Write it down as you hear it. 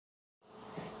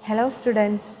Hello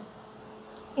students.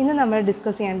 ഇന്ന് നമ്മൾ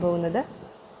discuss ചെയ്യാൻ പോകുന്നത്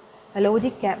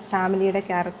ലോജിക് ഫാമിലിയുടെ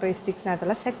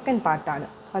ക്യാരക്ടറിസ്റ്റിക്സിനകത്തുള്ള സെക്കൻഡ് പാർട്ടാണ്.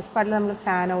 ഫസ്റ്റ് പാർട്ടിൽ നമ്മൾ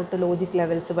ഫാൻ ഔട്ട് ലോജിക്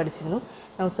ലെവൽസ് പഠിച്ചിരുന്നു.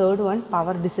 തേർഡ് വൺ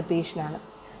പവർ ഡിസിപ്പേഷൻ ആണ്.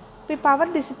 ഇപ്പോൾ ഈ പവർ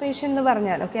ഡിസിപ്പേഷൻ എന്ന്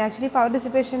പറഞ്ഞാൽ actually power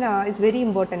dissipation is very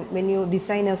important when you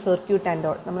design A circuit and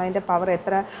all. നമ്മളതിൻ്റെ പവർ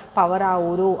എത്ര പവർ ആ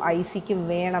ഓരോ ഐ സിക്കും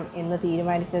വേണം എന്ന്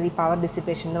തീരുമാനിക്കുന്നത് ഈ പവർ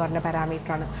ഡിസിപ്പേഷൻ എന്ന് പറഞ്ഞ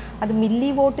പാരാമീറ്ററാണ്. അത്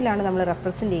മില്ലി വോട്ടിലാണ് നമ്മൾ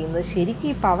റെപ്രസെൻറ്റ് ചെയ്യുന്നത്.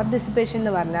 ശരിക്കും ഈ പവർ ഡിസിപ്പേഷൻ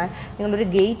എന്ന് പറഞ്ഞാൽ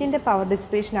നിങ്ങളൊരു ഗേറ്റിൻ്റെ പവർ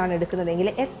ഡിസിപ്പേഷനാണ് എടുക്കുന്നതെങ്കിൽ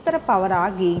എത്ര പവർ ആ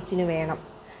ഗേറ്റിന് വേണം.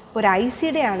 ഇപ്പോൾ ഒരു ഐ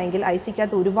സിയുടെ ആണെങ്കിൽ ഐ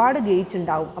സിക്കകത്ത് ഒരുപാട് ഗേറ്റ്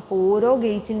ഉണ്ടാവും. അപ്പോൾ ഓരോ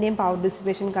ഗേറ്റിൻ്റെയും പവർ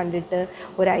ഡിസിപ്പേഷൻ കണ്ടിട്ട്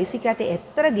ഒരു ഐ സിക്കകത്ത്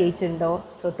എത്ര ഗേറ്റ് ഉണ്ടോ,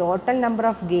 so total number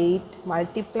of gate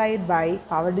multiplied by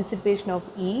power dissipation of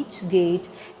each gate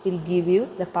will give you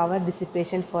the power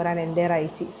dissipation for an entire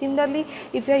IC. Similarly,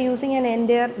 if you are using an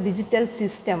entire digital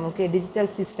system, digital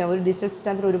system, ഒരു digital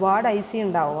സിസ്റ്റത്തിൽ ഒരുപാട് I C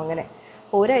ഉണ്ടാവും. അങ്ങനെ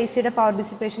ഒരു I സിയുടെ power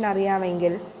dissipation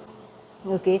അറിയാമെങ്കിൽ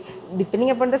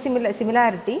depending upon the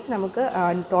similarity നമുക്ക്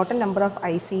total number of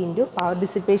I C into power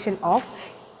dissipation of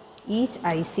each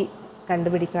I C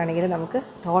കണ്ടുപിടിക്കുകയാണെങ്കിൽ നമുക്ക്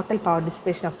total power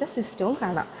dissipation of the സിസ്റ്റവും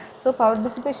കാണാം. So power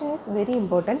dissipation is very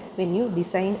important when you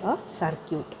design A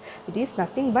circuit. It is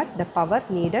nothing but the power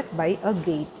needed by A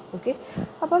gate.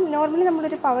 അപ്പം normally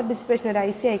നമ്മളൊരു power dissipation ഒരു I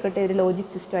C ആയിക്കോട്ടെ, ഒരു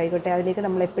logic system ആയിക്കോട്ടെ, അതിലേക്ക്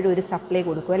നമ്മൾ എപ്പോഴും ഒരു സപ്ലൈ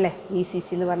കൊടുക്കും അല്ലേ, VCC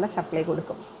എന്ന് പറഞ്ഞ സപ്ലൈ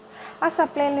കൊടുക്കും. ആ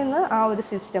സപ്ലൈയിൽ നിന്ന് ആ ഒരു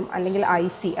സിസ്റ്റം അല്ലെങ്കിൽ ഐ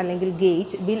സി അല്ലെങ്കിൽ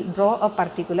gate will draw A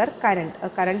particular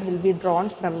current will be drawn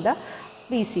from the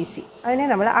VCC. അതിനെ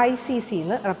നമ്മൾ ICC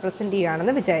എന്ന് റെപ്രസെൻറ്റ്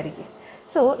ചെയ്യുകയാണെന്ന് വിചാരിക്കുക.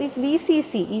 So if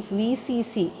VCC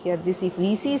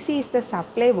is the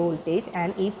supply voltage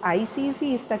and if ICC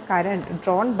is the current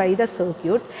drawn by the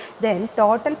circuit, then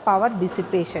total power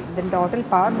dissipation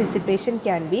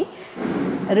can be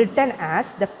written as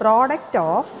the product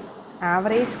of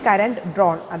average current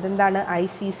drawn, അതെന്താണ്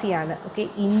ICC ആണ്,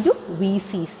 into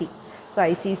VCC. So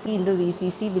ICC into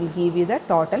VCC will give you the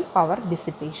total power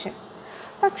dissipation.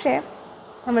 പക്ഷേ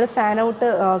നമ്മൾ fan out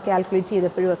calculate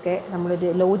ചെയ്തപ്പോഴുമൊക്കെ നമ്മളൊരു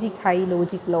logic high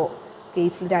logic law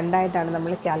കേസിൽ രണ്ടായിട്ടാണ്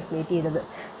നമ്മൾ calculate ചെയ്തത്.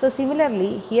 So similarly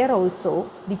here also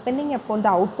depending upon the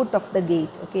output of the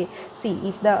gate.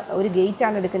 If ഒരു gate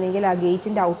ആണ് എടുക്കുന്നതെങ്കിൽ ആ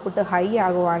ഗേറ്റിൻ്റെ ഔട്ട്പുട്ട് ഹൈ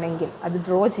ആകുവാണെങ്കിൽ അത്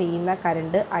ഡ്രോ ചെയ്യുന്ന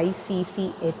കറണ്ട്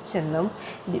ICCH എന്നും,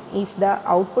 if the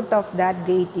output of that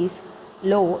gate is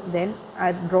law then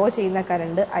draw ചെയ്യുന്ന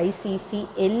കറണ്ട്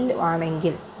ICCL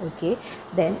ആണെങ്കിൽ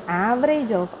then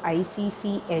average of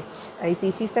ICCH,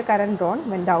 ICC is the current drawn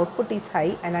when the output is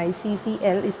high and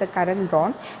ICCL is the current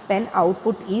drawn when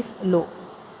output is low.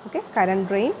 Current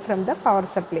drain from the power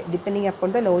supply depending upon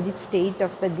the logic state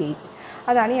of the gate.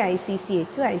 അതാണ് ഈ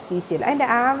ICCH ICCL. അതിൻ്റെ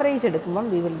average എടുക്കുമ്പം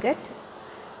we will get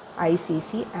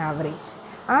ICC average.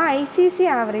 ആ ICC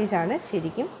average ആണ്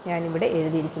ശരിക്കും ഞാനിവിടെ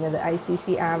എഴുതിയിരിക്കുന്നത്. ICC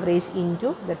average into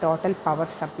the total power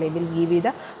supply will give you the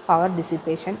power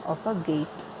dissipation of A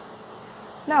gate.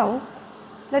 Now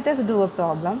let us do A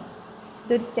problem.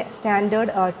 ഇതൊരു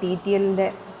standard TTLൻ്റെ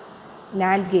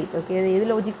NAND gate. ഏത്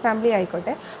logic family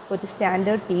ആയിക്കോട്ടെ, ഒരു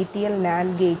standard TTL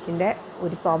NAND ഗേറ്റിൻ്റെ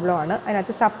ഒരു പ്രോബ്ലമാണ്.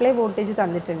 അതിനകത്ത് സപ്ലൈ വോൾട്ടേജ്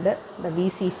തന്നിട്ടുണ്ട്,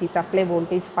 VCC supply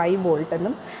voltage 5 volt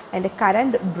എന്നും, അതിൻ്റെ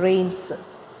കറണ്ട് ഡ്രെയിൻസ്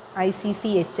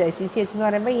ICCH എന്ന്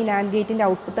പറയുമ്പോൾ ഈ NAND ഗേറ്റിൻ്റെ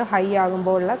ഔട്ട്പുട്ട് ഹൈ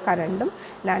ആകുമ്പോൾ ഉള്ള കറണ്ടും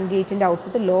NAND ഗേറ്റിൻ്റെ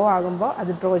ഔട്ട്പുട്ട് ലോ ആകുമ്പോൾ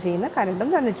അത് ഡ്രോ ചെയ്യുന്ന കറണ്ടും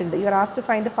തന്നിട്ടുണ്ട്. You are asked to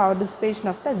find the power dissipation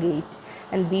of the gate.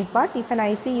 And B part, if an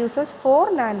IC uses 4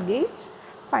 NAND gates,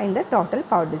 find the total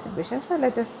power dissipation. So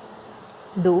let us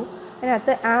do.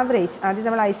 അതിനകത്ത് average ആദ്യം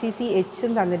നമ്മൾ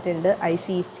ICCHഉം തന്നിട്ടുണ്ട്,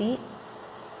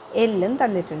 ICCLഉം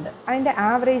തന്നിട്ടുണ്ട്. അതിൻ്റെ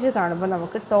average കാണുമ്പോൾ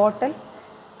നമുക്ക് total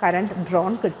current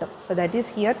drawn കിട്ടും. So that is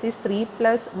here this 3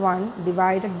 plus 1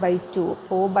 divided by 2,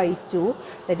 4 by 2,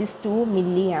 that is 2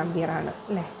 milliampere ആണ്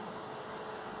അല്ലേ.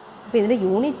 അപ്പോൾ ഇതിൻ്റെ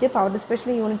യൂണിറ്റ് പവർ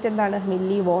ഡിസിപ്പേഷൻ്റെ യൂണിറ്റ് എന്താണ്,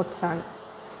 മില്ലി വാട്ട്സ് ആണ്.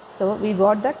 So we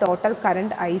got the total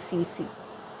current ICC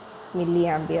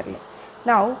milliampere.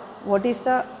 Now what is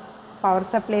the power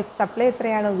supply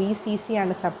എത്രയാണ്, VCC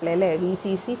ആണ് supply അല്ലേ,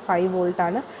 VCC 5 volt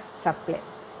ആണ് supply.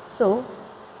 So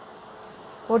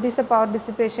what is the power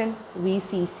dissipation,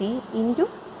 VCC into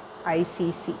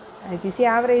ICC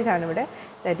average ആണ് ഇവിടെ,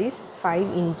 that is 5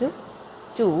 into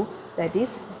 2, that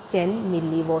is 10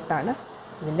 milliwatt ആണ്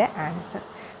ഇതിൻ്റെ answer.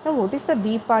 Now what is the B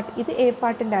part, ഇത് A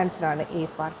പാർട്ടിൻ്റെ answer ആണ്, A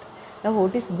part. Now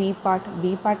what is B part, B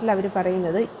പാർട്ടിൽ അവർ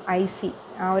പറയുന്നത് IC,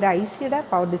 ആ ഒരു ICയുടെ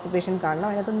പവർ ഡിസിപ്പേഷൻ കാണണം.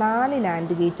 അതിനകത്ത് 4 NAND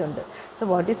ഗേറ്റ് ഉണ്ട്. So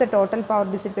what is the total power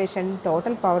dissipation,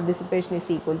 total power dissipation is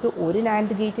equal to ഒരു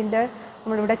NAND ഗേറ്റിൻ്റെ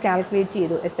നമ്മളിവിടെ കാൽക്കുലേറ്റ്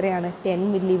ചെയ്തു, എത്രയാണ്, 10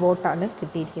 milliwatt ആണ്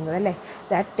കിട്ടിയിരിക്കുന്നത് അല്ലേ.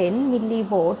 That 10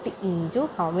 milliwatt into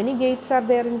how many Gates are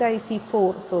there in the IC,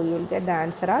 4. So you will get the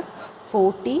answer as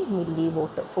 40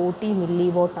 milliwatt. 40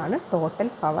 milliwatt ആണ് total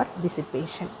power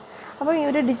dissipation. അപ്പോൾ ഈ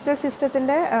ഒരു ഡിജിറ്റൽ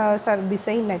സിസ്റ്റത്തിൻ്റെ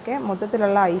ഡിസൈനൊക്കെ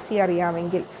മൊത്തത്തിലുള്ള IC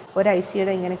അറിയാമെങ്കിൽ ഒരു ഐ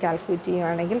സിയുടെ ഇങ്ങനെ കാൽക്കുലേറ്റ്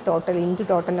ചെയ്യുകയാണെങ്കിൽ total into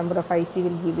total number of I C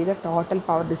will give you the total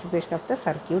power dissipation of the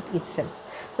circuit it self.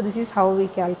 So this is how we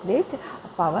calculate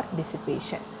power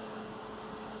dissipation.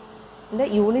 ഇതിൻ്റെ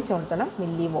unit ഓർത്തണം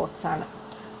milli watts ആണ്.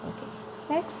 Okay,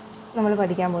 next നമ്മൾ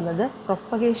പഠിക്കാൻ പോകുന്നത്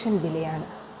propagation delay ആണ്.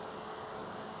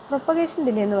 Propagation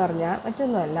delay എന്ന് പറഞ്ഞാൽ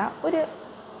മറ്റൊന്നുമല്ല, ഒരു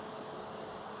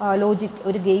ലോജിക്,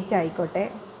 ഒരു ഗേറ്റ് ആയിക്കോട്ടെ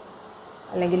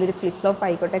അല്ലെങ്കിൽ ഒരു ഫ്ലിപ്പ് ഫ്ലോപ്പ്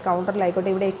ആയിക്കോട്ടെ, കൗണ്ടറിലായിക്കോട്ടെ,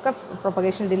 ഇവിടെയൊക്കെ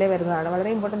പ്രൊപ്പഗേഷൻ ഡിലേ വരുന്നതാണ്. വളരെ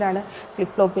ഇമ്പോർട്ടൻ്റ് ആണ്.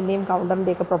 ഫ്ലിപ്പ് ഫ്ലോപ്പിൻ്റെയും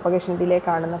കൗണ്ടറിൻ്റെയൊക്കെ പ്രൊപ്പഗേഷൻ ഡിലേ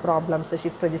കാണുന്ന പ്രോബ്ലംസ്,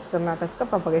 ഷിഫ്റ്റ് രജിസ്റ്ററിനകത്തൊക്കെ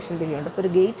പ്രൊപ്പഗേഷൻ ഡിലേ ഉണ്ട്. ഇപ്പോൾ ഒരു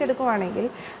ഗേറ്റ് എടുക്കുവാണെങ്കിൽ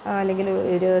അല്ലെങ്കിൽ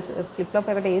ഒരു ഫ്ലിപ്പ് ഫ്ലോപ്പ്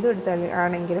ആയിക്കോട്ടെ, ഏതും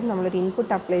എടുത്താണെങ്കിലും നമ്മളൊരു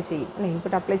ഇൻപുട്ട് അപ്ലൈ ചെയ്യും.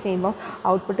 ഇൻപുട്ട് അപ്ലൈ ചെയ്യുമ്പോൾ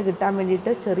ഔട്ട്പുട്ട് കിട്ടാൻ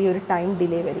വേണ്ടിയിട്ട് ചെറിയൊരു ടൈം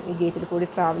ഡിലേ വരും. ഈ ഗേറ്റിൽ കൂടി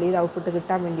ട്രാവൽ ചെയ്ത് ഔട്ട്പുട്ട്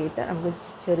കിട്ടാൻ വേണ്ടിയിട്ട് നമുക്ക്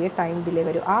ചെറിയ ടൈം ഡിലേ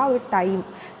വരും. ആ ഒരു ടൈം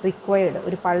റിക്വയർഡ്,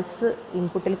 ഒരു പൾസ്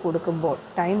ഇൻപുട്ടിൽ കൊടുക്കുമ്പോൾ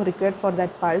time required for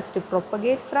that pulse to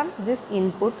propagate from this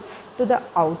input to the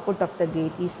output of the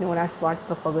gate is known as what?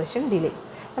 Propagation delay.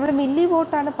 നമ്മൾ മില്ലി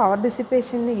വോട്ടാണ് പവർ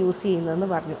ഡിസിപ്പേഷന് യൂസ് ചെയ്യുന്നതെന്ന്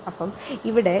പറഞ്ഞു. അപ്പം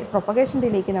ഇവിടെ പ്രൊപ്പഗേഷൻ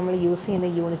ഡിലേക്ക് നമ്മൾ യൂസ് ചെയ്യുന്ന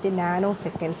യൂണിറ്റ് നാനോ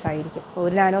സെക്കൻഡ്സ് ആയിരിക്കും.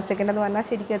 ഒരു നാനോ സെക്കൻഡ് എന്ന് പറഞ്ഞാൽ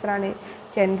ശരിക്കും എത്രയാണ്?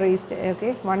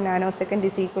 1 nano second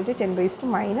is equal to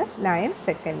 10⁻⁹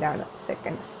 സെക്കൻഡാണ്,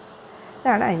 seconds.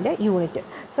 ഇതാണ് അതിൻ്റെ യൂണിറ്റ്.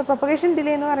 സോ പ്രൊപ്പഗേഷൻ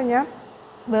ഡിലേ എന്ന് പറഞ്ഞാൽ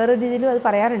വേറൊരു രീതിയിലും അത്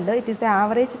പറയാറുണ്ട്. It is the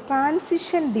average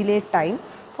transition delay time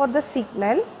for the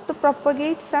signal to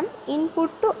propagate from input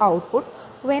to output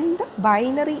when the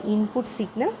binary input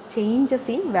signal changes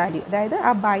in value. അതായത്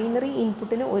ആ ബൈനറി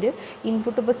ഇൻപുട്ടിന് ഒരു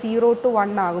ഇൻപുട്ട് ഇപ്പോൾ 0 to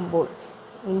 1 ആകുമ്പോൾ,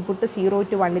 ഇൻപുട്ട് 0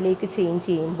 to 1 ചേഞ്ച്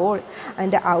ചെയ്യുമ്പോൾ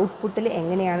അതിൻ്റെ ഔട്ട്പുട്ടിൽ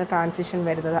എങ്ങനെയാണ് ട്രാൻസിഷൻ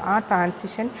വരുന്നത്, ആ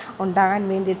ട്രാൻസിഷൻ ഉണ്ടാകാൻ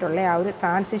വേണ്ടിയിട്ടുള്ള ആ ഒരു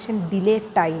ട്രാൻസിഷൻ ഡിലേ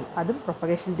ടൈം, അതും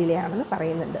പ്രൊപ്പഗേഷൻ ഡിലേ ആണെന്ന്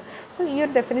പറയുന്നുണ്ട്. സോ ഈ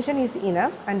ഒരു definition is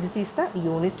enough and this is the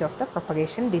unit of the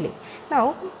propagation delay. Now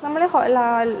നമ്മൾ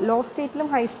law സ്റ്റേറ്റിലും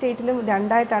high സ്റ്റേറ്റിലും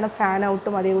രണ്ടായിട്ടാണ് fan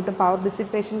ഔട്ടും അതേകൂട്ട് power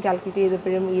dissipation calculate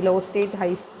ചെയ്തപ്പോഴും ഈ ലോ സ്റ്റേറ്റ്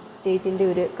ഹൈ സ്റ്റേറ്റിൻ്റെ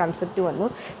ഒരു കൺസെപ്റ്റ് വന്നു.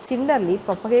 സിമിലർലി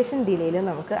പ്രൊപ്പഗേഷൻ ഡിലേയിൽ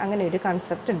നമുക്ക് അങ്ങനെ ഒരു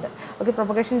കൺസെപ്റ്റ് ഉണ്ട്. ഓക്കെ,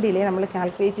 പ്രൊപ്പഗേഷൻ ഡിലേ നമ്മൾ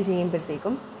കാൽക്കുലേറ്റ്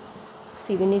ചെയ്യുമ്പോഴത്തേക്കും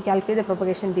when you calculate the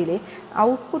propagation delay,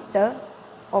 output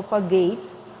of A gate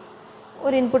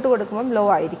ഒരു ഇൻപുട്ട് കൊടുക്കുമ്പം ലോ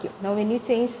ആയിരിക്കും. No when you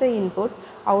change the input,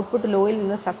 output ലോയിൽ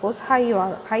നിന്ന് സപ്പോസ്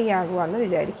ഹൈ ആകുവാന്ന്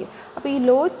വിചാരിക്കും. അപ്പോൾ ഈ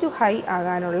ലോ ടു ഹൈ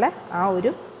ആകാനുള്ള ആ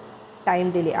ഒരു ടൈം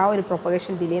ഡിലേ, ആ ഒരു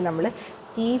പ്രൊപ്പഗേഷൻ ഡിലേ നമ്മൾ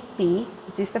TP,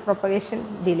 this is the propagation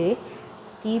delay,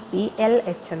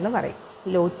 TPLH എന്ന് പറയും,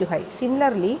 law to high.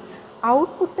 Similarly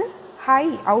output high,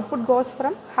 output goes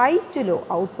from high to law,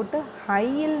 output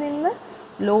ഹൈയിൽ നിന്ന്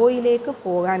ലോയിലേക്ക്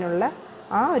പോകാനുള്ള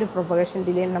ആ ഒരു പ്രൊപ്പഗേഷൻ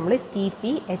ഡിലേ നമ്മൾ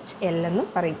TPHL എന്നും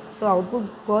പറയും. So output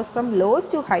goes from law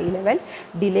to high level,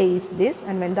 delay is this,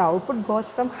 and when the output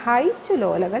goes from high to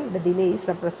low level, the delay is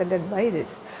represented by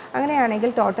this. അങ്ങനെയാണെങ്കിൽ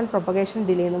total propagation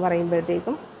delay എന്ന്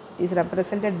പറയുമ്പോഴത്തേക്കും is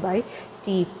represented by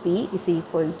TP is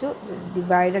equal to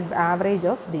divided average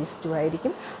of these two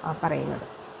ആയിരിക്കും പറയുന്നത്.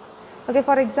 Okay,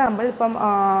 for example ഇപ്പം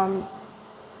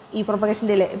ഈ propagation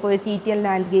delay ഇപ്പോൾ ഒരു TTL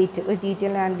NAND gate, ഒരു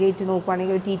TTL NAND ഗേറ്റ്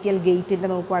നോക്കുവാണെങ്കിൽ, ഒരു TTL ഗേറ്റിൻ്റെ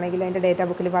നോക്കുവാണെങ്കിൽ അതിൻ്റെ ഡേറ്റാ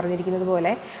ബുക്കിൽ പറഞ്ഞിരിക്കുന്നത്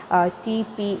പോലെ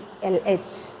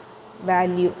TPLH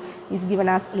value is given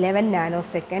as 11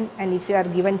 nanosecond, and if you are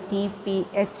given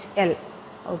TPHL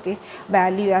okay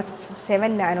value as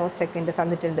 7 nanosecond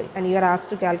തന്നിട്ടുണ്ട്, and you are asked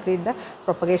to calculate the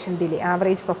propagation delay,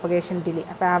 average propagation delay.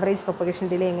 അപ്പോൾ average propagation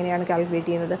delay എങ്ങനെയാണ് calculate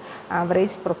ചെയ്യുന്നത്?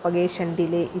 average propagation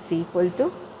delay is equal to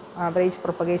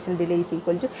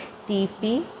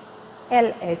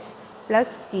TPLH plus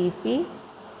TPHL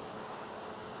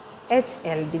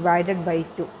divided by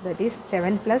 2, that is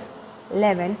 7 plus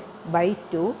 11 by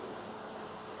 2,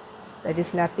 that is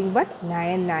nothing but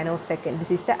 9 nanosecond.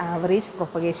 This is the average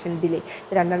propagation delay.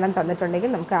 രണ്ടെണ്ണം തന്നിട്ടുണ്ടെങ്കിൽ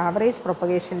നമുക്ക് average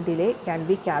propagation delay can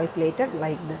be calculated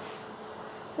like this.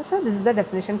 So this is the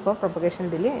definition for propagation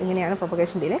delay. ഇങ്ങനെയാണ്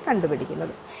propagation delay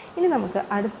കണ്ടുപിടിക്കുന്നത്. ഇനി നമുക്ക്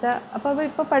അടുത്ത, അപ്പോൾ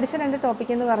ഇപ്പോൾ പഠിച്ച രണ്ട്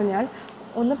ടോപ്പിക് എന്ന് പറഞ്ഞാൽ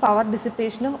ഒന്ന് പവർ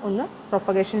ഡിസിപ്പേഷനും ഒന്ന്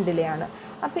പ്രൊപ്പഗേഷൻ ഡിലേ ആണ്.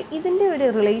 അപ്പോൾ ഇതിൻ്റെ ഒരു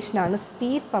റിലേഷനാണ്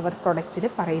സ്പീഡ് പവർ പ്രൊഡക്റ്റിൽ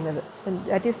പറയുന്നത്.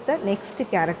 That is the next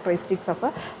characteristics of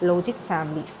A logic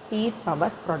family, speed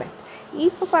power product. ഈ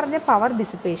ഇപ്പോൾ പറഞ്ഞ പവർ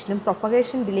ഡിസിപ്പേഷനും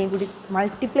പ്രൊപ്പഗേഷൻ ഡിലേയും കൂടി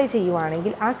മൾട്ടിപ്ലൈ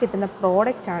ചെയ്യുവാണെങ്കിൽ ആ കിട്ടുന്ന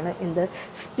പ്രോഡക്റ്റാണ് എന്ത്?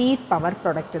 സ്പീഡ് പവർ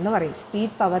പ്രൊഡക്റ്റ് എന്ന് പറയും.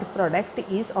 Speed power product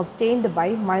is obtained by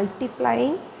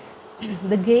multiplying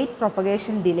the gate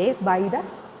propagation delay by the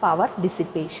power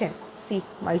dissipation.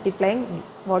 multiplying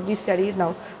what we studied now,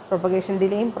 propagation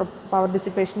delay power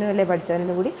ഡിസിപ്പേഷനും അല്ലേ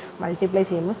പഠിച്ചതിനും കൂടി മൾട്ടിപ്ലൈ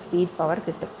ചെയ്യുമ്പോൾ സ്പീഡ് പവർ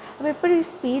കിട്ടും. അപ്പോൾ എപ്പോഴും ഈ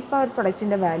സ്പീഡ് പവർ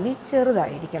പ്രൊഡക്റ്റിൻ്റെ വാല്യൂ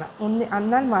ചെറുതായിരിക്കണം,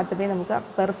 എന്നാൽ മാത്രമേ നമുക്ക്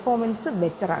പെർഫോമൻസ്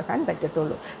ബെറ്റർ ആക്കാൻ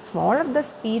പറ്റത്തുള്ളൂ. Smaller the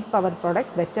speed power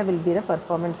product, better will be the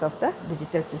performance of the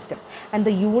digital system. And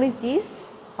the unit is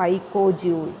പൈക്കോ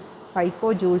joule. പൈക്കോ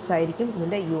joules ആയിരിക്കും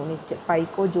ഇതിൻ്റെ യൂണിറ്റ്.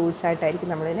 പൈക്കോ ജൂൾസ് ആയിട്ടായിരിക്കും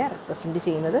നമ്മളിതിനെ റെപ്രസെൻറ്റ്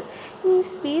ചെയ്യുന്നത്. ഈ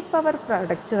സ്പീഡ് പവർ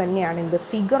പ്രൊഡക്റ്റ് തന്നെയാണ് എന്ത്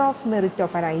figure of merit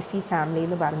of an I C family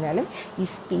എന്ന് പറഞ്ഞാലും ഈ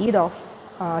സ്പീഡ്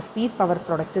പവർ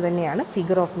പ്രൊഡക്റ്റ് തന്നെയാണ്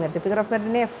figure of merit. Figure of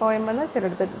മെറിറ്റിനെ FOM എന്ന്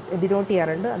ചിലടത്ത് ഡിനോട്ട്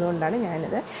ചെയ്യാറുണ്ട്, അതുകൊണ്ടാണ്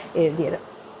ഞാനിത് എഴുതിയത്.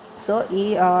 So,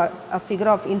 figure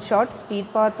of, in short, speed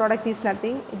power product is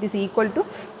nothing, it is equal to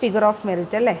figure of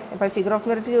merit അല്ലേ. അപ്പോൾ figure of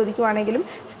merit ചോദിക്കുവാണെങ്കിലും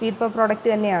speed power product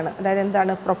തന്നെയാണ്. അതായത്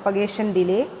എന്താണ് propagation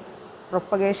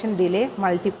delay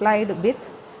multiplied with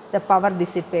the power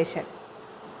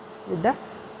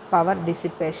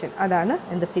dissipation അതാണ്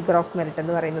എന്ത് ഫിഗർ ഓഫ് മെറിറ്റ്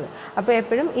എന്ന് പറയുന്നത്. അപ്പോൾ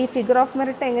എപ്പോഴും ഈ ഫിഗർ ഓഫ്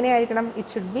മെറിറ്റ് എങ്ങനെയായിരിക്കണം?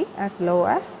 It should be as law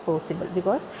as possible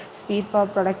because speed power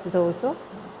product is also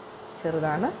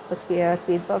ചെറുതാണ്. അപ്പോൾ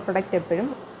സ്പീഡ് പവർ പ്രൊഡക്റ്റ് എപ്പോഴും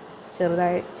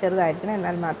ചെറുതായിരിക്കണം,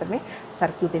 എന്നാൽ മാത്രമേ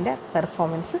സർക്യൂട്ടിൻ്റെ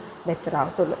പെർഫോമൻസ് ബെറ്റർ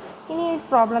ആവത്തുള്ളൂ. ഇനി ഈ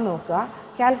പ്രോബ്ലം നോക്കുക.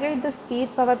 Calculate the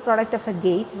speed power product of A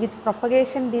gate with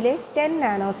propagation delay 10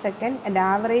 nanosecond and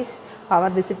average power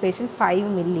dissipation 5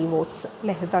 millivolts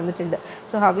അല്ലേ, ഇത് തന്നിട്ടുണ്ട്.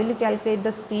 So how will you calculate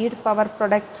the speed power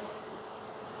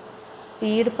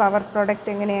product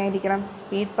എങ്ങനെയായിരിക്കണം?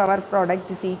 Speed power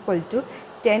product is equal to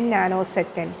 10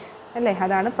 nanosecond അല്ലേ,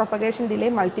 അതാണ് propagation delay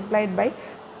multiplied by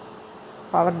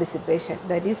power dissipation,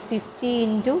 that is 50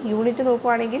 into unit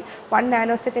നോക്കുവാണെങ്കിൽ 1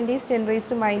 nanosecond is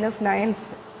 10⁻⁹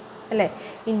 അല്ലേ,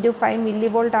 into 5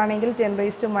 millivolt ആണെങ്കിൽ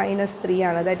 10⁻³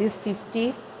 ആണ്. ദാറ്റ് ഈസ് 50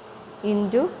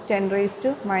 ഇൻറ്റു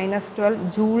 10⁻⁻12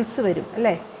 ജൂൾസ് വരും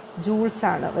അല്ലേ, joules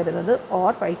ആണ് വരുന്നത്.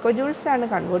 ഓർ പൈക്കോ ജൂൾസിലാണ്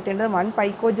കൺവേർട്ട് ചെയ്യേണ്ടത്. 1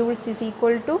 പൈക്കോ joules is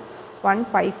equal to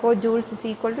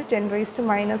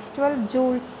 10⁻12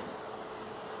 joules.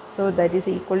 So that is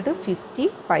equal to 50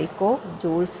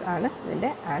 picojoules ആണ് ഇതിൻ്റെ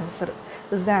answer.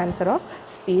 This is the answer of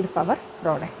speed power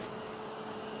product.